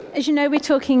As you know, we're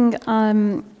talking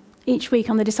each week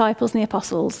on the disciples and the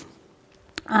apostles.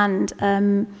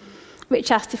 And Rich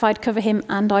asked if I'd cover him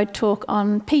and I'd talk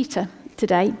on Peter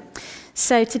today.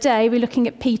 So today we're looking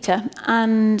at Peter,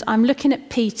 and I'm looking at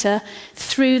Peter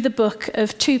through the book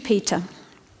of 2 Peter.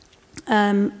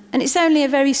 And it's only a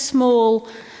very small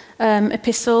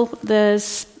epistle.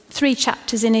 There's 3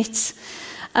 chapters in it.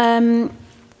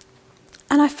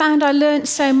 And I found I learnt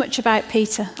so much about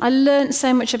Peter. I learnt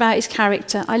so much about his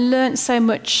character. I learnt so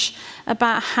much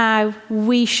about how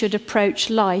we should approach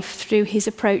life through his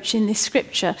approach in this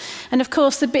scripture. And of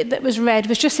course, the bit that was read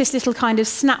was just this little kind of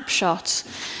snapshot.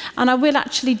 And I will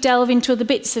actually delve into other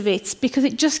bits of it because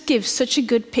it just gives such a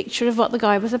good picture of what the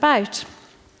guy was about.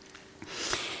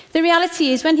 The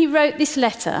reality is, when he wrote this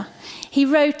letter, he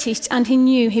wrote it and he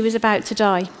knew he was about to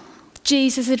die.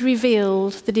 Jesus had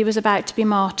revealed that he was about to be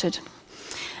martyred.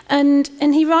 And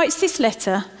he writes this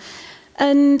letter,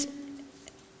 and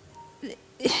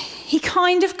he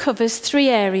kind of covers 3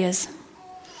 areas.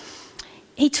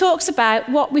 He talks about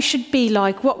what we should be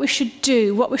like, what we should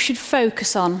do, what we should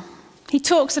focus on. He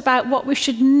talks about what we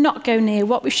should not go near,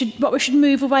 what we should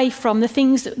move away from, the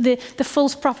things that the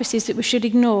false prophecies that we should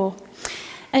ignore.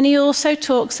 And he also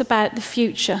talks about the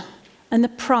future and the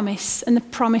promise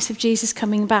of Jesus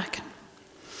coming back.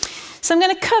 So I'm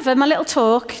going to cover my little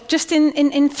talk just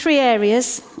in 3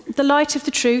 areas. The light of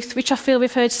the truth, which I feel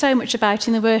we've heard so much about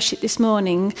in the worship this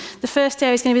morning. The first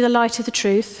area is going to be the light of the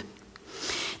truth.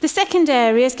 The second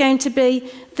area is going to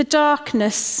be the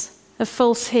darkness of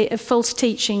false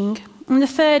teaching. And the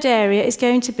third area is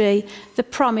going to be the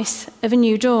promise of a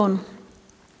new dawn.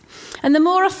 And the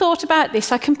more I thought about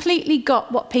this, I completely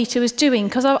got what Peter was doing,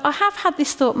 because I have had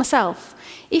this thought myself.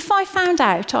 If I found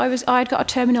out I'd got a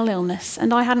terminal illness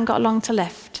and I hadn't got long to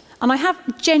left, and I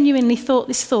have genuinely thought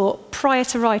this thought prior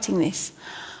to writing this,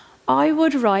 I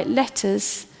would write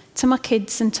letters to my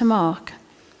kids and to Mark.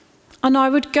 And I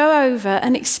would go over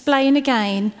and explain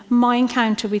again my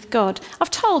encounter with God.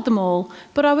 I've told them all,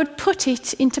 but I would put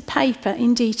it into paper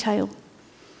in detail.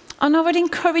 And I would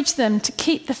encourage them to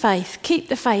keep the faith, keep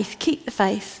the faith, keep the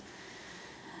faith.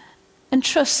 And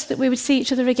trust that we would see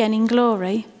each other again in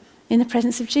glory in the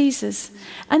presence of Jesus.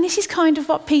 And this is kind of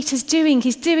what Peter's doing.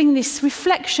 He's doing this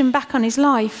reflection back on his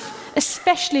life,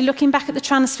 especially looking back at the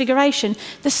transfiguration,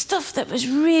 the stuff that was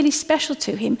really special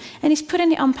to him. And he's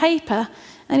putting it on paper,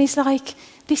 and he's like,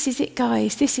 this is it,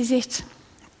 guys, this is it.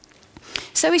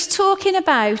 So he's talking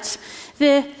about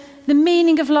the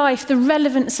meaning of life, the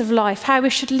relevance of life, how we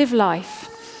should live life.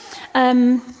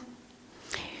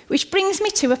 Which brings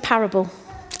me to a parable.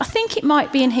 I think it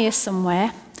might be in here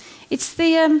somewhere. It's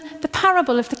the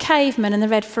parable of the caveman and the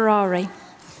red Ferrari.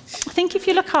 I think if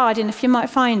you look hard enough, you might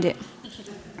find it.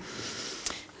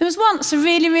 There was once a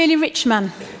really, really rich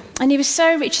man, and he was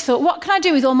so rich he thought, what can I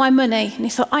do with all my money? And he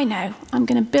thought, I know, I'm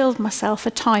going to build myself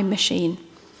a time machine.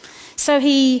 So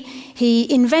he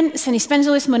invents and he spends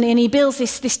all this money and he builds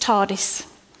this TARDIS.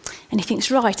 And he thinks,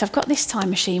 right, I've got this time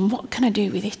machine, what can I do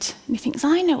with it? And he thinks,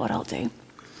 I know what I'll do.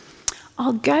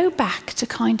 I'll go back to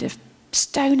kind of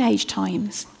Stone Age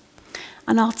times.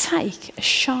 And I'll take a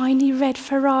shiny red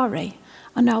Ferrari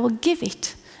and I will give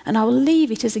it and I will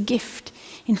leave it as a gift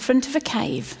in front of a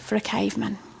cave for a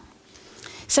caveman.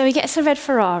 So he gets a red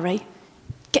Ferrari,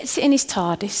 gets it in his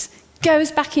TARDIS,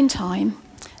 goes back in time,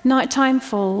 nighttime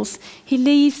falls, he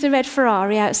leaves the red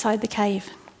Ferrari outside the cave.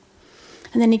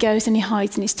 And then he goes and he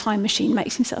hides in his time machine,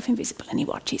 makes himself invisible, and he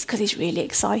watches because he's really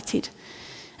excited.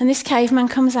 And this caveman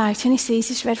comes out and he sees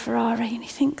this red Ferrari and he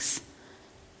thinks,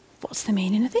 what's the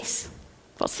meaning of this?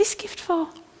 What's this gift for?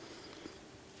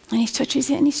 And he touches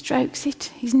it and he strokes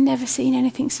it. He's never seen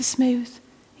anything so smooth.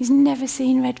 He's never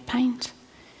seen red paint.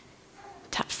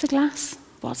 Taps the glass.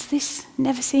 What's this?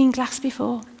 Never seen glass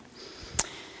before.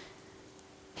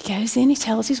 He goes in, he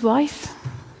tells his wife.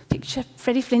 Picture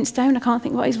Freddie Flintstone, I can't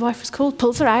think what his wife was called,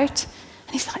 pulls her out.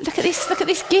 And he's like, look at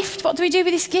this gift. What do we do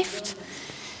with this gift?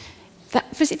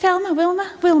 Was it Velma?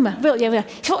 Wilma. Yeah.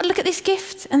 He thought, look at this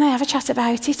gift. And they have a chat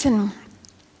about it.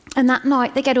 And that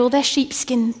night, they get all their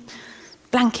sheepskin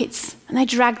blankets and they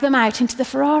drag them out into the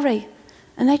Ferrari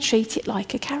and they treat it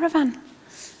like a caravan.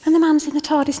 And the man's in the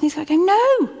TARDIS and he's going,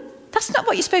 no, that's not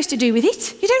what you're supposed to do with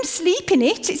it. You don't sleep in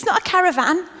it. It's not a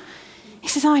caravan. He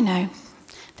says, I know.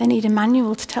 They need a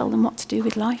manual to tell them what to do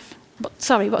with life. What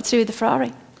to do with the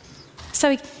Ferrari.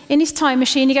 So in his time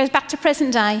machine, he goes back to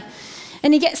present day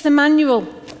and he gets the manual,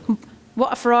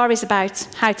 what a Ferrari's about,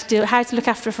 how to look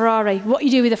after a Ferrari, what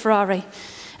you do with a Ferrari.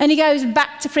 And he goes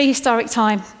back to prehistoric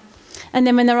time. And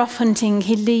then when they're off hunting,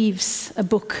 he leaves a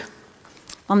book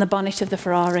on the bonnet of the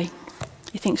Ferrari.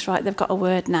 He thinks, right, they've got a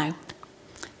word now.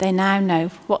 they now know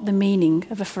what the meaning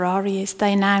of a Ferrari is.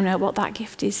 They now know what that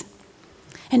gift is.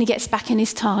 And he gets back in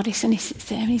his TARDIS and he sits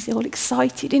there and he's all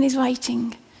excited and he's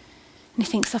waiting. And he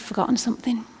thinks, I've forgotten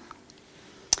something.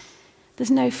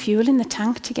 There's no fuel in the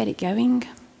tank to get it going.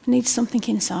 It needs something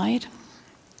inside.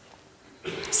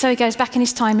 So he goes back in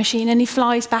his time machine and he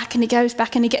flies back and he goes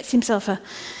back and he gets himself a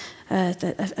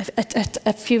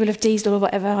fuel of diesel or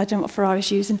whatever. I don't know what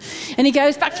Ferrari's using. And he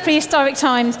goes back to prehistoric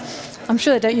times. I'm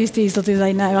sure they don't use diesel, do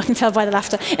they? No, I can tell by the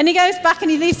laughter. And he goes back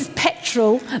and he leaves his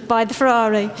petrol by the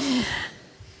Ferrari.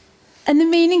 And the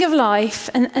meaning of life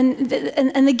and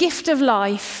the gift of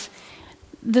life,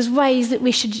 there's ways that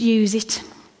we should use it.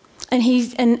 And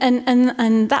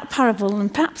that parable,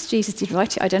 and perhaps Jesus did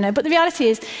write it, I don't know, but the reality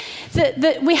is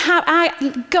that we have,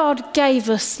 God gave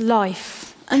us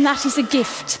life, and that is a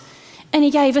gift. And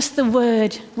he gave us the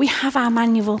word. We have our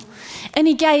manual. And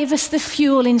he gave us the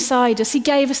fuel inside us. He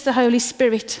gave us the Holy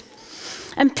Spirit.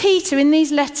 And Peter, in these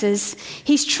letters,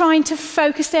 he's trying to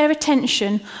focus their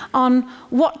attention on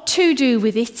what to do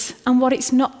with it and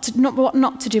what not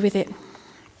to do with it.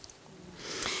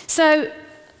 So,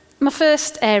 my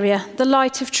first area, the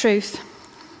light of truth.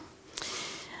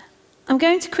 I'm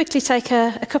going to quickly take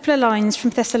a couple of lines from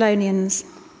Thessalonians.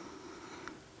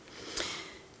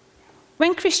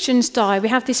 When Christians die, we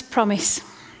have this promise.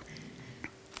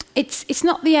 It's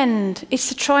not the end.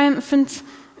 It's a triumphant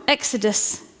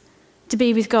exodus to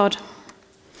be with God.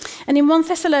 And in 1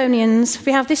 Thessalonians,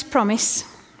 we have this promise.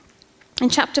 In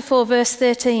chapter 4, verse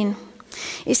 13,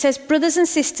 it says, brothers and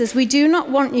sisters, we do not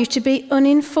want you to be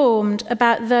uninformed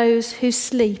about those who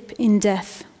sleep in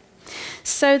death,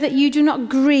 so that you do not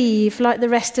grieve like the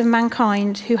rest of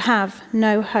mankind who have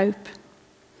no hope.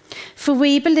 For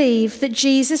we believe that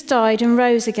Jesus died and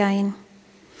rose again.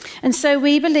 And so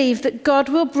we believe that God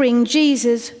will bring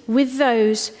Jesus with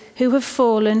those who have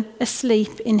fallen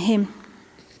asleep in him.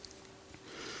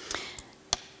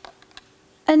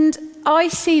 And I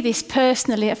see this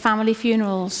personally at family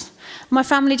funerals. My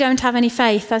family don't have any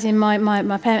faith, as in my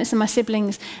parents and my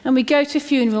siblings. And we go to a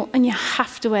funeral and you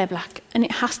have to wear black and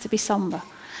it has to be sombre.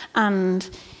 And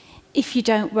if you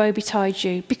don't, woe betide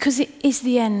you. Because it is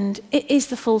the end. It is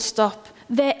the full stop.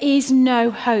 There is no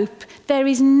hope. There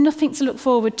is nothing to look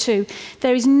forward to.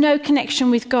 There is no connection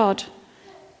with God.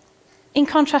 In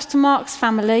contrast to Mark's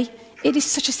family, it is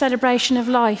such a celebration of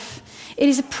life. It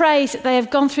is a praise that they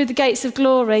have gone through the gates of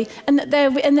glory and that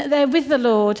they're with the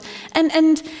Lord.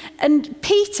 And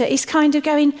Peter is kind of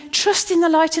going, trust in the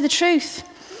light of the truth.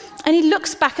 And he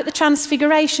looks back at the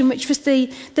transfiguration, which was the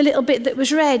little bit that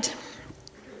was read.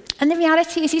 And the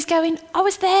reality is he's going, I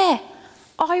was there.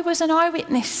 I was an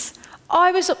eyewitness.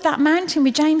 I was up that mountain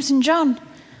with James and John.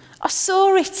 I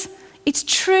saw it. It's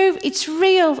true. It's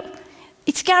real.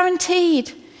 It's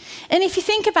guaranteed. And if you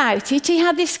think about it, he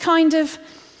had this kind of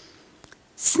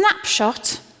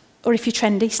snapshot, or if you're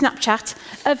trendy, Snapchat,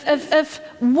 of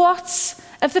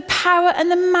the power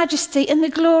and the majesty and the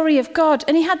glory of God.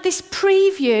 And he had this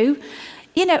preview,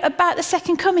 about the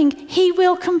second coming. He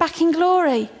will come back in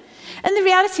glory. And the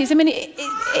reality is,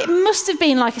 it must have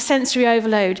been like a sensory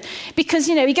overload because,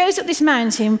 he goes up this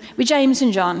mountain with James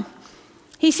and John.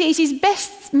 He sees his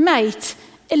best mate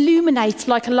illuminate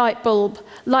like a light bulb,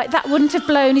 like that wouldn't have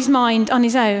blown his mind on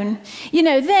his own.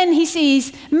 Then he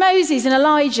sees Moses and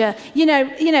Elijah,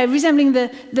 resembling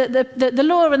the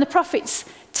law and the prophets,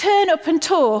 turn up and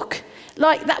talk.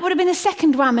 Like that would have been a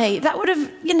second whammy. That would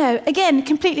have, again,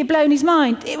 completely blown his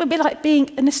mind. It would be like being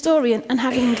an historian and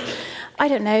having, I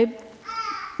don't know,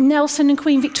 Nelson and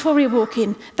Queen Victoria walk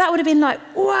in. That would have been like,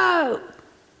 whoa.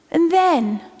 And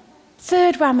then,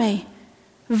 third whammy,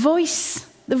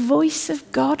 the voice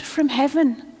of God from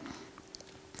heaven.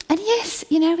 And yes,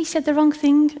 he said the wrong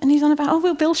thing, and he's on about,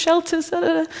 we'll build shelters,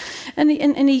 and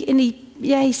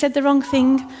he said the wrong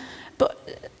thing. But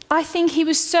I think he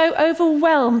was so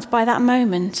overwhelmed by that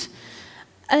moment,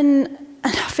 and I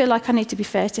feel like I need to be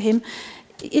fair to him.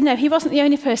 He wasn't the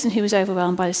only person who was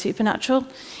overwhelmed by the supernatural.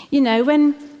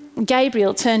 When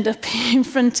Gabriel turned up in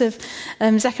front of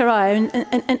Zechariah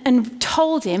and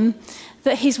told him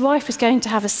that his wife was going to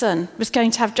have a son, was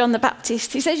going to have John the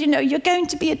Baptist. He says, you're going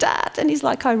to be a dad. And he's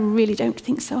like, I really don't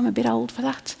think so. I'm a bit old for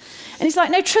that. And he's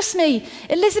like, no, trust me.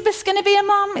 Elizabeth's going to be a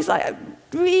mum. He's like, I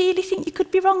really think you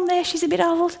could be wrong there. She's a bit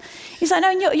old. He's like,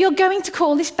 no, you're going to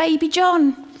call this baby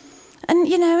John. And,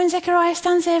 and Zechariah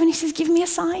stands there and he says, give me a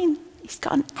sign. He's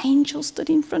got an angel stood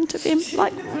in front of him.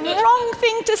 Like, wrong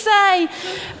thing to say.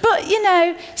 But,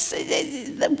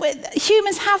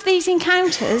 humans have these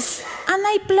encounters and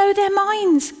they blow their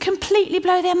minds, completely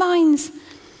blow their minds.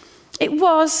 It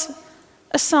was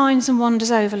a signs and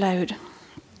wonders overload.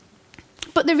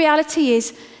 But the reality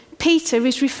is, Peter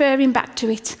is referring back to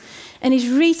it, and he's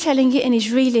retelling it and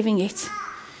he's reliving it,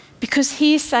 because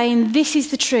he is saying this is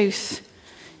the truth.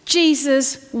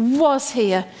 Jesus was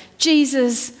here.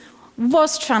 Jesus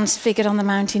was transfigured on the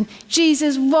mountain.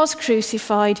 Jesus was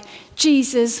crucified.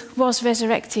 Jesus was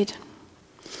resurrected.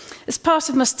 As part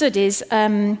of my studies,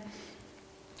 one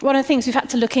of the things we've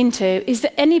had to look into is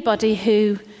that anybody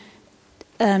who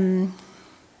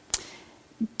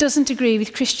doesn't agree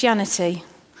with Christianity,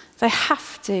 they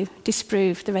have to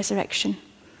disprove the resurrection,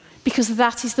 because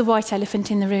that is the white elephant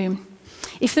in the room.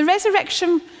 If the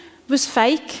resurrection was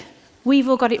fake, we've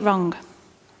all got it wrong.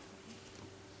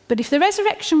 But if the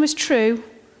resurrection was true,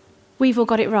 we've all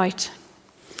got it right.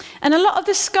 And a lot of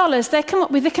the scholars, they come up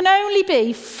with, there can only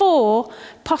be 4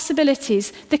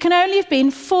 possibilities. There can only have been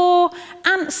 4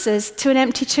 answers to an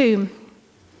empty tomb.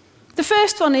 The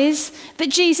first one is that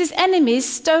Jesus'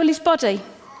 enemies stole his body.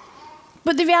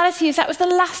 But the reality is that was the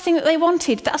last thing that they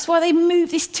wanted. That's why they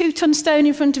moved this 2-ton stone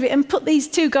in front of it and put these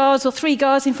 2 guards or 3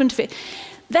 guards in front of it.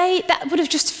 That would have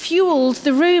just fueled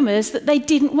the rumours that they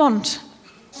didn't want.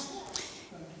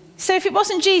 So if it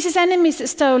wasn't Jesus' enemies that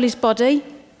stole his body,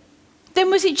 then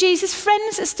was it Jesus'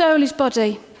 friends that stole his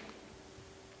body?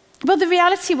 Well, the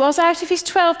reality was, out of his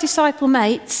 12 disciple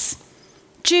mates,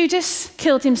 Judas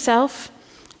killed himself.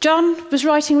 John was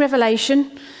writing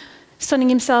Revelation, sunning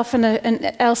himself and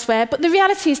elsewhere. But the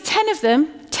reality is 10 of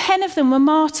them were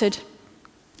martyred.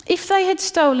 If they had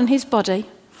stolen his body,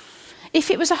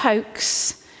 if it was a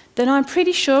hoax, then I'm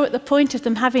pretty sure at the point of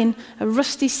them having a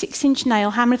rusty 6-inch nail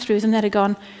hammered through them, they'd have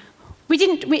gone,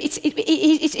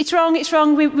 it's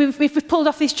wrong, we've pulled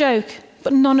off this joke.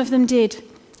 But none of them did.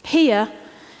 Here,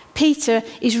 Peter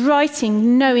is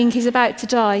writing knowing he's about to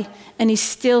die, and he's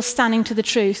still standing to the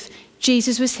truth.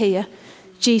 Jesus was here.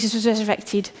 Jesus was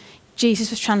resurrected. Jesus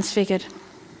was transfigured.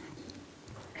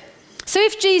 So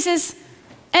if Jesus'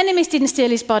 enemies didn't steal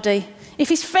his body, if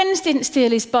his friends didn't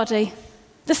steal his body,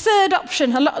 the third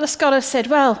option, a lot of the scholars said,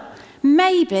 well,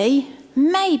 maybe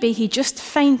he just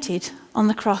fainted on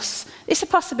the cross. It's a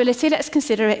possibility, let's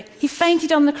consider it. He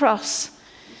fainted on the cross.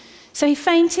 So he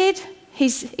fainted,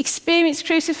 he's experienced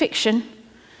crucifixion,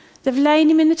 they've laid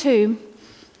him in the tomb,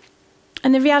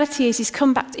 and the reality is he's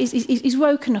come back, he's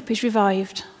woken up, he's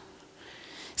revived.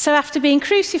 So after being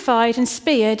crucified and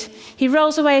speared, he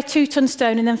rolls away a 2-ton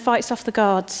stone and then fights off the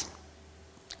guards.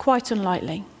 Quite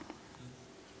unlikely.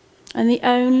 And the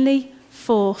only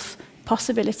 4th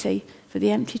possibility for the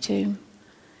empty tomb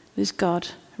was God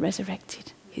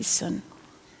resurrected his son.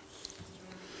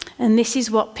 And this is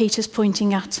what Peter's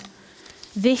pointing at.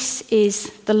 This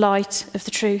is the light of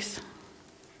the truth.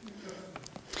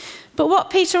 But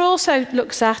what Peter also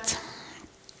looks at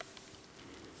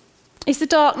is the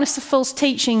darkness of false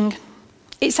teaching.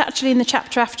 It's actually in the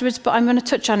chapter afterwards, but I'm going to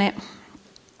touch on it.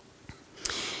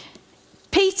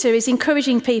 Peter is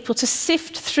encouraging people to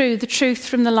sift through the truth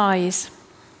from the lies.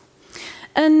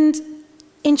 And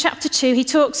in chapter 2, he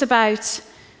talks about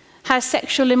how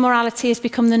sexual immorality has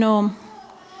become the norm.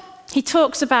 He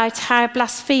talks about how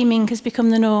blaspheming has become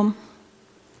the norm.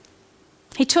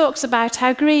 He talks about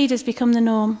how greed has become the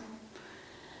norm.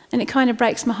 And it kind of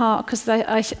breaks my heart, because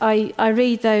I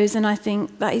read those and I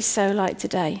think that is so like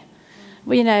today.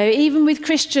 Well, you know, even with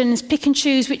Christians, pick and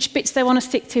choose which bits they want to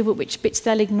stick to, but which bits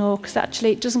they'll ignore, because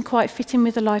actually it doesn't quite fit in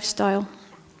with the lifestyle.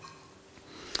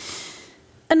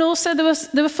 And also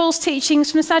there were false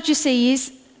teachings from the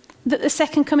Sadducees that the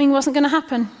second coming wasn't going to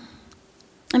happen.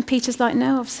 And Peter's like,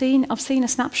 no, I've seen a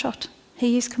snapshot.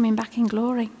 He is coming back in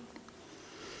glory.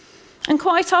 And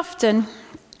quite often,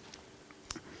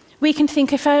 we can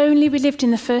think, if only we lived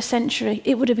in the 1st century,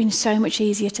 it would have been so much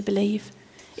easier to believe.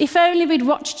 If only we'd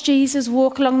watched Jesus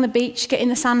walk along the beach, getting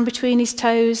the sand between his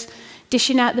toes,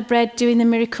 dishing out the bread, doing the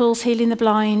miracles, healing the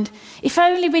blind. If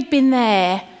only we'd been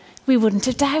there, we wouldn't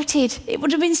have doubted. It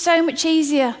would have been so much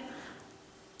easier.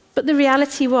 But the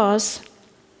reality was,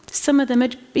 some of them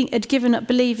had given up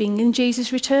believing in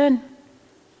Jesus' return.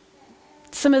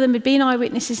 Some of them had been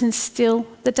eyewitnesses, and still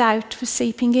the doubt was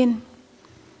seeping in.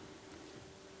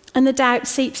 And the doubt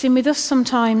seeps in with us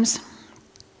sometimes.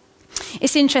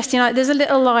 It's interesting, there's a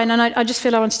little line, and I just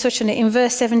feel I want to touch on it. In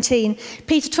verse 17,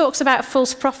 Peter talks about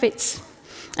false prophets.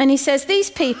 And he says, these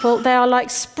people, they are like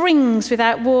springs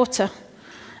without water,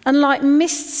 and like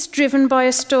mists driven by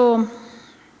a storm.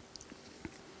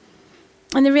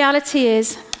 And the reality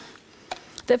is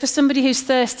that for somebody who's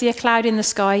thirsty, a cloud in the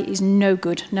sky is no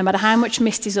good. No matter how much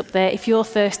mist is up there, if you're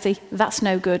thirsty, that's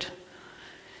no good.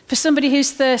 For somebody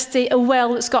who's thirsty, a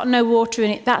well that's got no water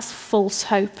in it, that's false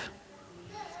hope.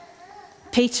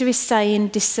 Peter is saying,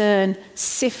 discern,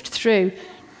 sift through,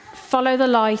 follow the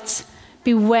light,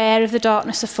 beware of the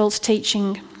darkness of false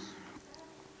teaching.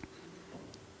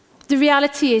 The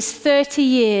reality is 30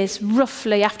 years,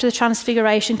 roughly, after the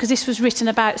Transfiguration, because this was written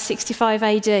about 65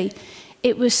 AD,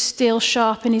 it was still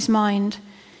sharp in his mind.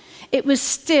 It was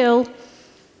still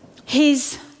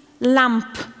his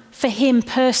lamp for him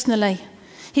personally.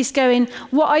 He's going,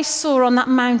 what I saw on that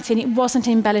mountain, it wasn't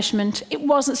embellishment. It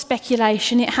wasn't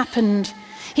speculation. It happened.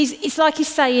 It's like he's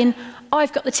saying,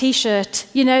 I've got the T-shirt.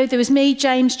 You know, there was me,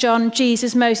 James, John,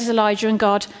 Jesus, Moses, Elijah, and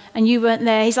God, and you weren't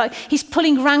there. He's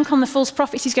pulling rank on the false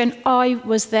prophets. He's going, I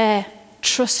was there.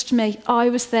 Trust me. I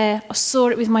was there. I saw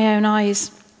it with my own eyes.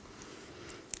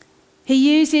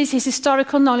 He uses his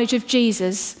historical knowledge of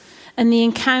Jesus and the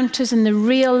encounters and the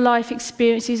real life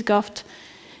experience he's got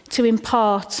to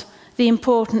impart the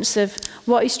importance of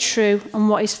what is true and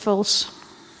what is false.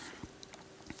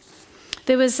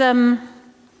 There was a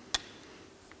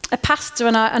pastor,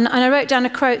 and I wrote down a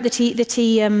quote that he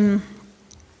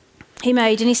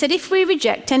made, and he said, if we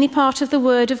reject any part of the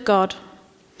Word of God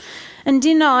and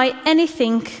deny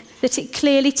anything that it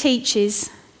clearly teaches,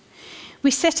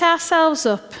 we set ourselves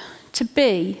up to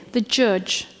be the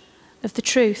judge of the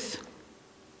truth.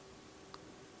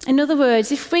 In other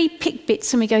words, if we pick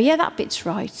bits and we go, yeah, that bit's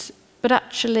right, but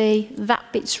actually that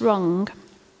bit's wrong,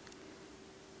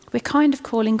 we're kind of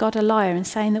calling God a liar and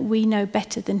saying that we know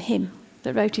better than him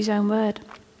that wrote his own word.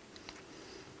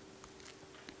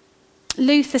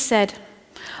 Luther said,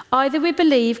 either we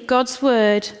believe God's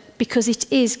word because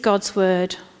it is God's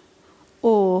word,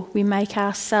 or we make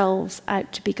ourselves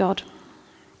out to be God.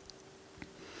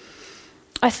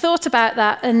 I thought about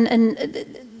that, and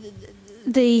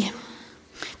the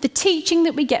teaching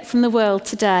that we get from the world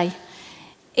today,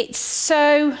 it's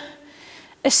so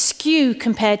askew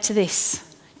compared to this.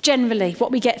 Generally,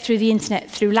 what we get through the internet,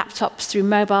 through laptops, through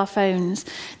mobile phones.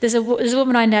 There's a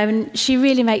woman I know, and she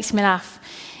really makes me laugh.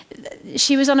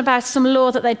 She was on about some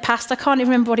law that they'd passed. I can't even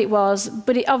remember what it was,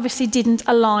 but it obviously didn't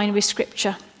align with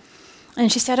Scripture.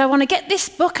 And she said, I want to get this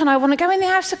book and I want to go in the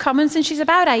House of Commons. And she's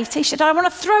about 80. She said, I want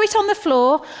to throw it on the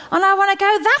floor and I want to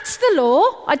go, that's the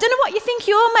law. I don't know what you think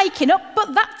you're making up,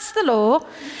 but that's the law.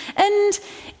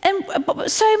 But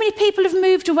so many people have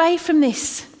moved away from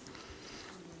this.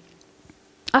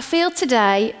 I feel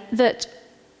today that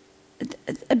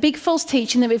a big false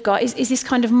teaching that we've got is this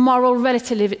kind of moral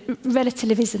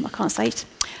relativism. I can't say it.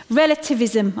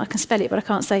 Relativism. I can spell it, but I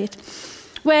can't say it.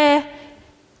 Where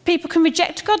people can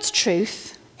reject God's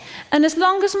truth, and as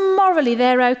long as morally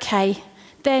they're okay,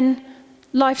 then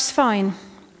life's fine.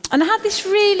 And I had this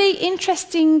really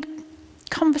interesting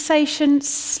conversation /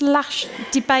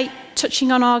 debate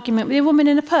touching on argument with a woman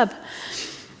in a pub.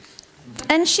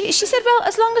 And she said, well,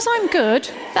 as long as I'm good,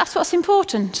 that's what's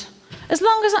important. As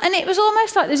long as, and it was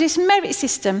almost like there's this merit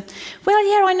system. Well,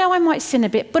 yeah, I know I might sin a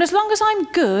bit, but as long as I'm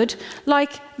good,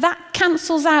 like that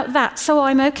cancels out that, so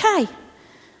I'm okay.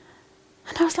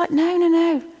 And I was like,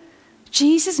 no.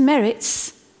 Jesus'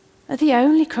 merits are the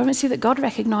only currency that God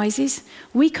recognises.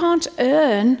 We can't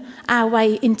earn our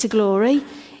way into glory.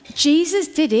 Jesus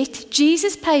did it.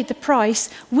 Jesus paid the price.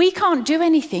 We can't do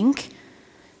anything.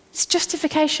 It's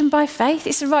justification by faith.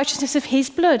 It's the righteousness of his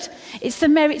blood. It's the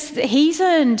merits that he's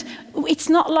earned. It's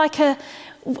not like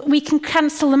we can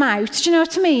cancel them out. Do you know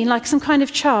what I mean? Like some kind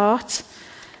of chart.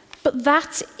 But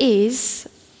that is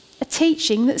a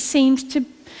teaching that seems to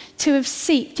have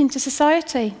seeped into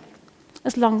society.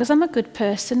 As long as I'm a good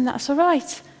person, that's all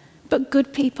right. But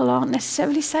good people aren't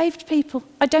necessarily saved people.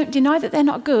 I don't deny that they're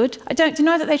not good. I don't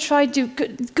deny that they try to do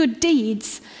good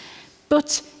deeds.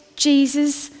 But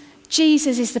Jesus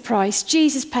is the price.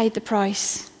 Jesus paid the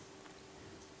price.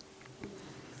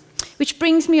 Which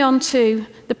brings me on to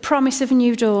the promise of a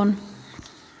new dawn.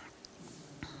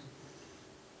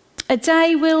 A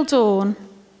day will dawn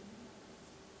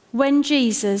when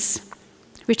Jesus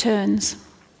returns.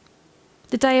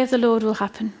 The day of the Lord will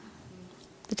happen.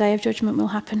 The day of judgment will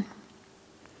happen.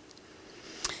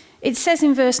 It says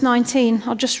in verse 19,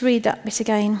 I'll just read that bit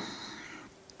again.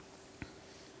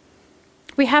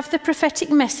 We have the prophetic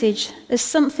message as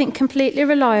something completely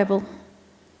reliable,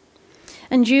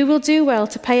 and you will do well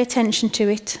to pay attention to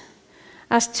it,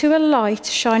 as to a light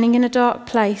shining in a dark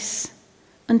place,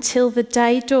 until the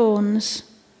day dawns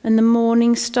and the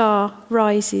morning star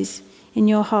rises in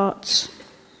your hearts.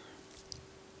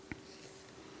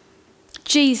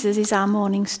 Jesus is our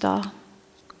morning star.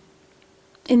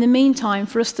 In the meantime,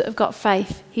 for us that have got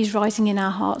faith, he's rising in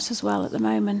our hearts as well at the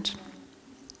moment.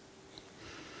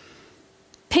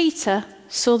 Peter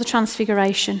saw the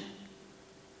transfiguration.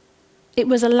 It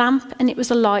was a lamp and it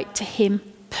was a light to him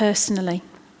personally.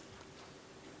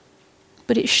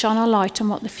 But it shone a light on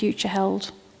what the future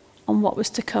held, on what was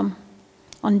to come,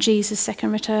 on Jesus'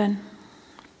 second return.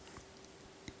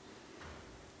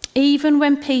 Even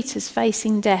when Peter's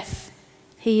facing death,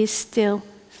 he is still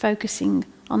focusing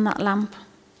on that lamp.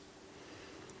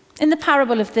 In the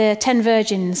parable of the 10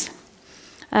 virgins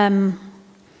with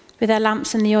their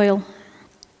lamps and the oil,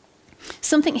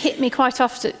 something hits me quite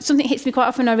often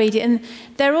when I read it, and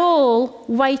they're all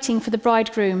waiting for the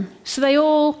bridegroom. So they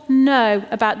all know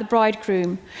about the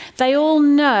bridegroom. They all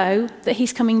know that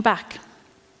he's coming back.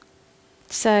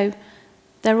 So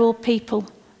they're all people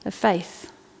of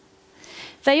faith.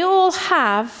 They all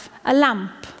have a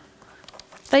lamp.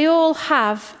 They all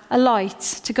have a light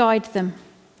to guide them.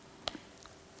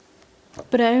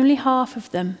 But only half of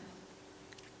them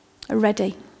are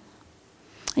ready.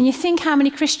 And you think how many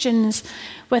Christians,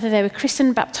 whether they were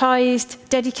christened, baptised,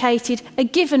 dedicated, are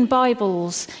given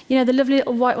Bibles, you know, the lovely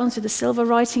little white ones with the silver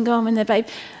writing on when they're babe,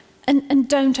 and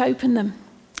don't open them.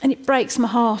 And it breaks my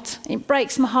heart. It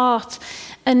breaks my heart.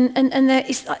 And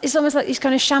it's almost like this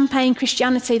kind of champagne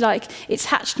Christianity, like it's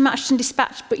hatched, matched and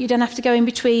dispatched, but you don't have to go in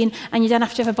between and you don't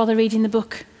have to ever bother reading the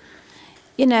book.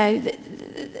 You know,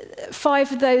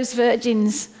 5 of those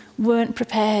virgins weren't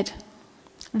prepared.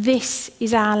 This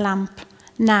is our lamp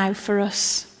now for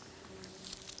us.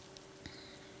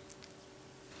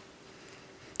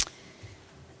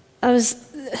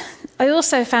 I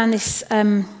also found this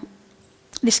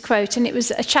quote, and it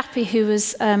was a chappie who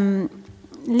was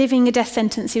living a death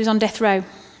sentence. He was on death row.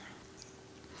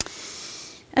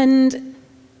 And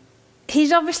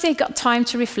he'd obviously got time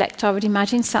to reflect, I would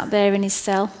imagine, sat there in his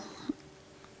cell.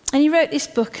 And he wrote this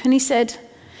book, and he said,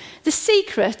 "The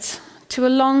secret to a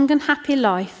long and happy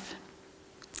life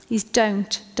is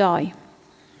don't die."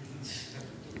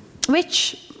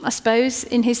 Which, I suppose,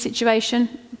 in his situation,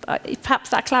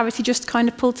 perhaps that clarity just kind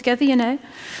of pulled together, you know.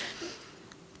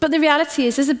 But the reality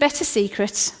is there's a better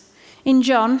secret in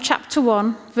John chapter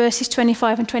 1, verses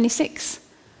 25 and 26.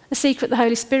 A secret the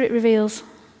Holy Spirit reveals,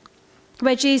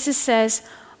 where Jesus says,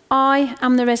 "I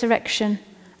am the resurrection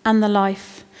and the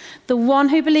life. The one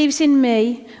who believes in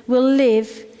me will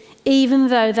live even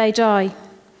though they die.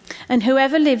 And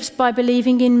whoever lives by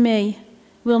believing in me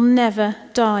will never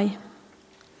die."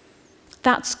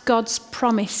 That's God's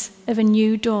promise of a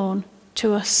new dawn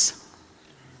to us.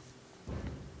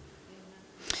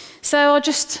 So I'll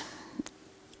just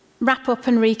wrap up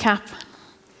and recap.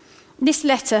 This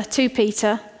letter to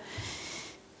Peter,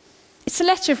 it's a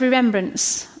letter of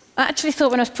remembrance. I actually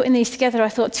thought when I was putting these together, I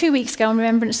thought 2 weeks ago on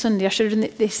Remembrance Sunday, I should have done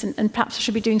this and perhaps I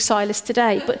should be doing Silas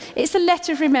today. But it's a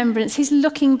letter of remembrance. He's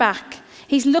looking back.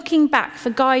 He's looking back for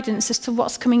guidance as to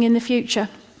what's coming in the future.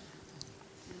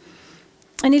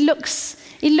 And he looks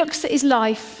at his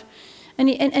life, and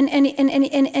he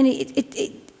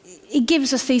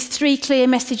gives us these 3 clear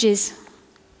messages.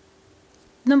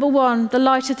 Number 1, the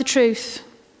light of the truth.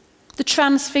 The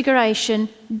transfiguration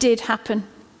did happen.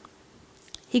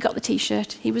 He got the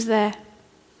T-shirt. He was there.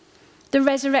 The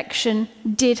resurrection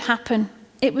did happen.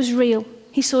 It was real.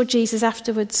 He saw Jesus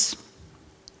afterwards.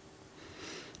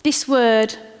 This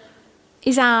word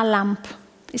is our lamp.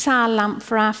 It's our lamp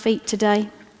for our feet today.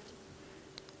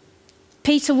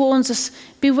 Peter warns us,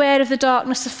 beware of the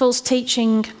darkness of false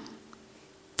teaching.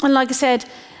 And like I said,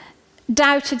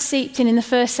 doubt had seeped in the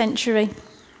first century.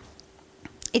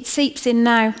 It seeps in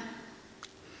now.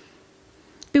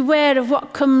 Beware of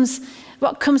what comes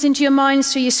into your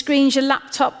minds through your screens, your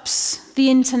laptops, the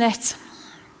internet,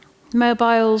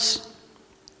 mobiles.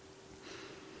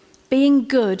 Being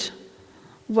good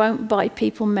won't buy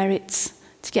people merits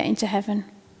to get into heaven.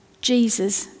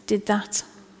 Jesus did that.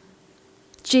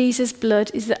 Jesus' blood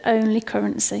is the only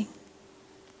currency.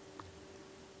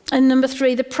 And number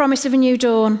 3, the promise of a new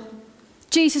dawn.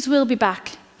 Jesus will be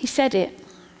back. He said it.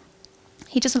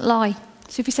 He doesn't lie.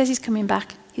 So if he says he's coming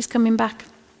back, he's coming back.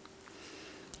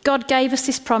 God gave us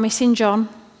this promise in John,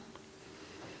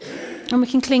 and we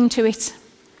can cling to it.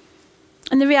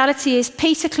 And the reality is,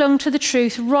 Peter clung to the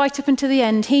truth right up until the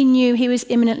end. He knew he was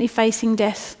imminently facing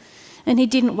death, and he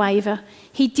didn't waver.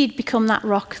 He did become that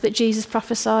rock that Jesus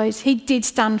prophesied. He did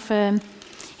stand firm.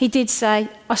 He did say,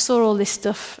 I saw all this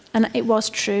stuff, and it was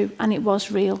true, and it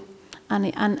was real,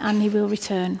 and he will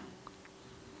return.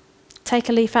 Take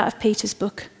a leaf out of Peter's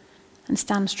book and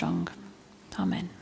stand strong. Amen.